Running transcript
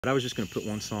But I was just going to put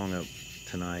one song up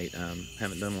tonight.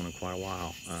 Haven't done one in quite a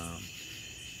while.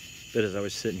 But as I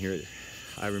was sitting here,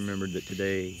 I remembered that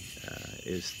today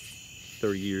is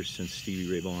 30 years since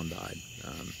Stevie Ray Vaughan died.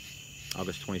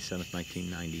 August 27th,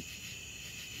 1990.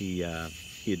 He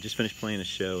had just finished playing a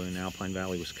show in Alpine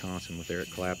Valley, Wisconsin with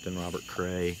Eric Clapton, Robert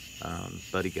Cray,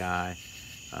 Buddy Guy,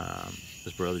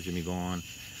 his brother Jimmy Vaughan,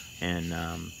 and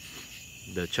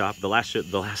the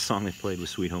last song they played was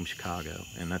Sweet Home Chicago,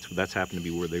 and that's happened to be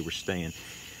where they were staying.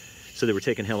 So they were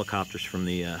taking helicopters from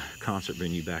the concert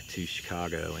venue back to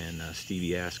Chicago, and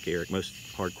Stevie asked Eric. Most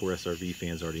hardcore SRV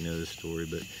fans already know this story,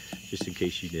 but just in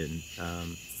case you didn't,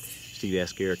 Stevie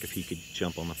asked Eric if he could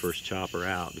jump on the first chopper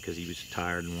out because he was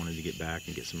tired and wanted to get back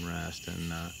and get some rest,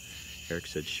 and Eric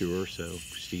said sure. So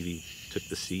Stevie took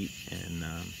the seat, and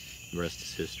the rest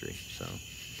is history. So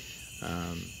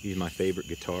he's my favorite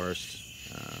guitarist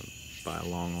by a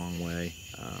long, long way.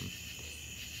 I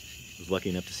was lucky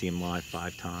enough to see him live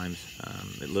 5 times.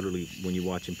 It literally, when you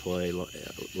watch him play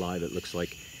live, it looks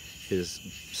like his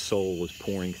soul was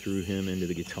pouring through him into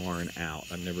the guitar and out.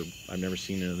 I've never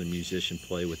seen another musician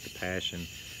play with the passion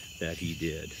that he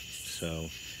did. So,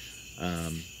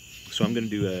 so I'm going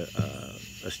to do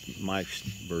my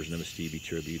version of a Stevie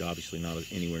tribute. Obviously, not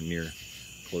anywhere near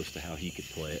close to how he could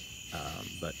play it,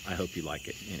 but I hope you like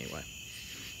it anyway.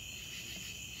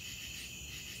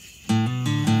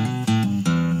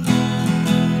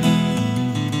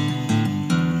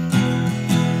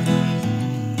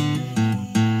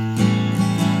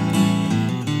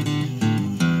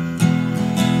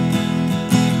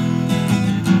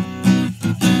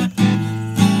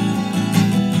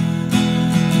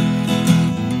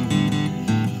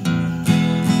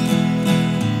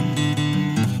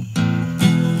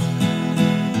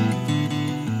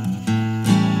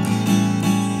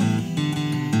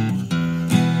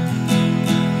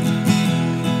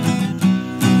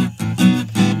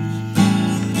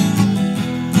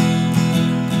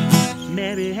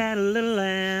 Mary had a little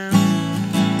lamb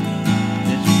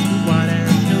that was white as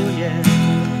snow, yeah.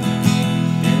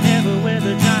 And everywhere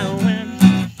the child went,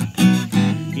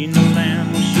 you know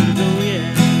lamb was sure to go,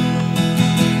 yeah.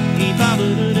 He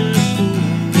followed her to school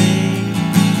one day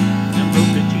and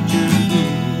broke the teacher's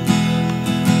rule.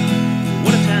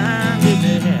 What a time did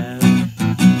they have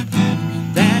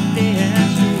that day at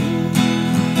school.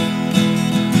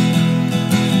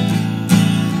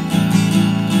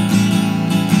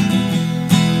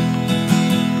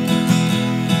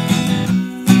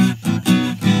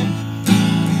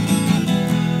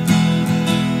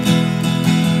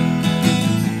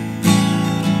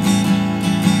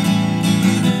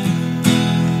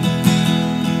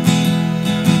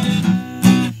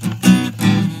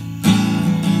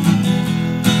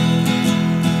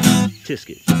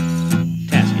 Tisket,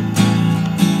 tasket,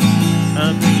 a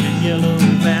green and yellow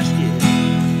basket.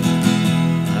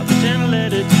 I pretend to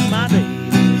let it to my baby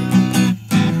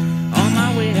on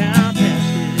my way out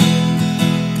past it.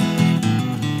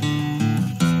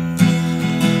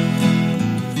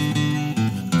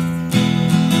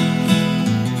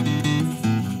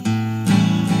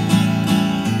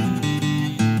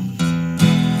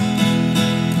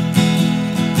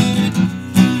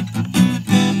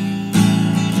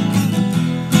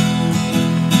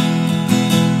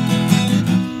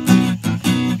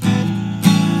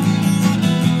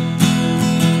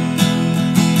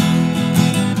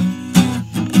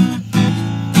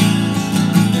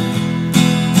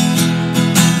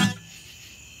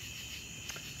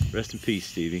 Rest in peace,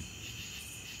 Stevie.